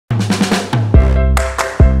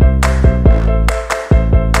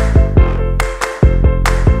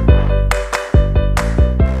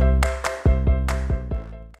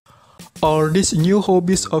Are these new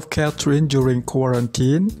hobbies of Kathryn during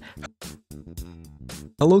quarantine?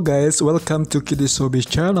 Hello guys, welcome to Kitty's Hobbies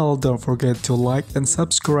channel. Don't forget to like and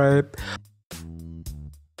subscribe.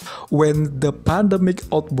 When the pandemic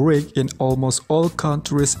outbreak in almost all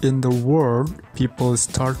countries in the world, people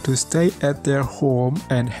start to stay at their home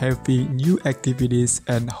and having new activities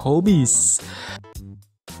and hobbies.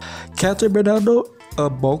 Bernardo, a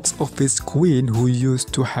box office queen who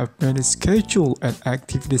used to have many schedules and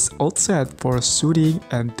activities outside for shooting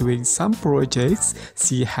and doing some projects,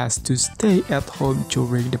 she has to stay at home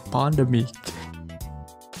during the pandemic.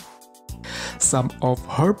 Some of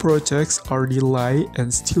her projects are delayed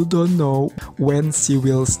and still don't know when she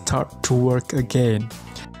will start to work again.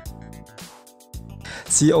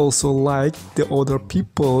 She also, like the other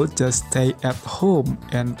people, just stay at home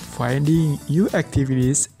and finding new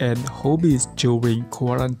activities and hobbies during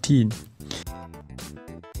quarantine.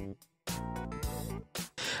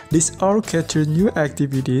 These are Kathryn's new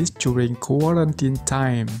activities during quarantine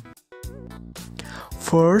time.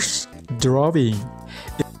 First, drawing.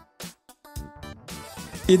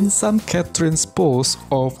 In some Kathryn's posts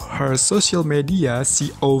of her social media,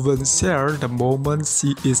 she often shares the moment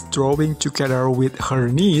she is drawing together with her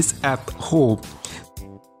niece at home.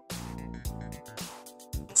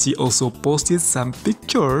 She also posted some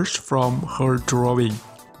pictures from her drawing.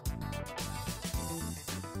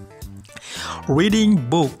 Reading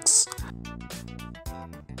books.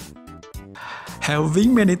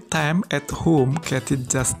 Having many time at home, Kathryn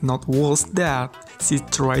does not watch that. She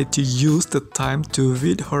tried to use the time to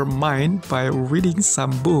feed her mind by reading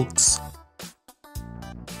some books.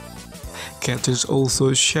 Kathryn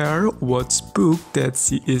also shared what book that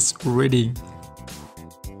she is reading.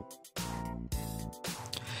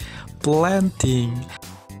 Planting.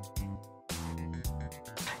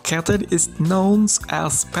 Kathryn is known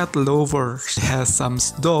as pet lover. She has some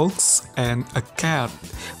dogs and a cat.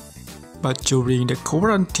 But during the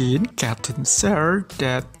quarantine, Kathryn shared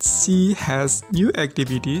that she has new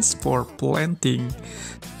activities for planting.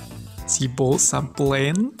 She bought some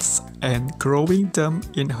plants and growing them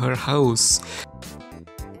in her house.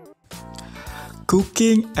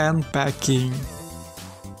 Cooking and baking.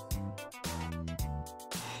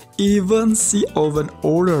 Even she often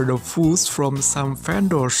ordered the foods from some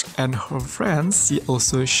vendors and her friends. She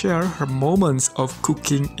also shared her moments of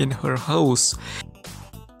cooking in her house.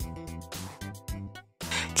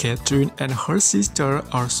 Kathryn and her sister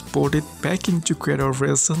are spotted baking together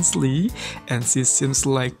recently, and she seems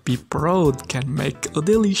like be proud can make a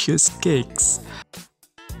delicious cakes.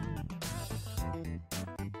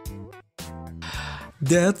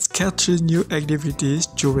 That's Kathryn's new activities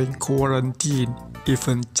during quarantine.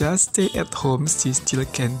 Even just stay at home, she still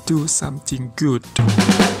can do something good.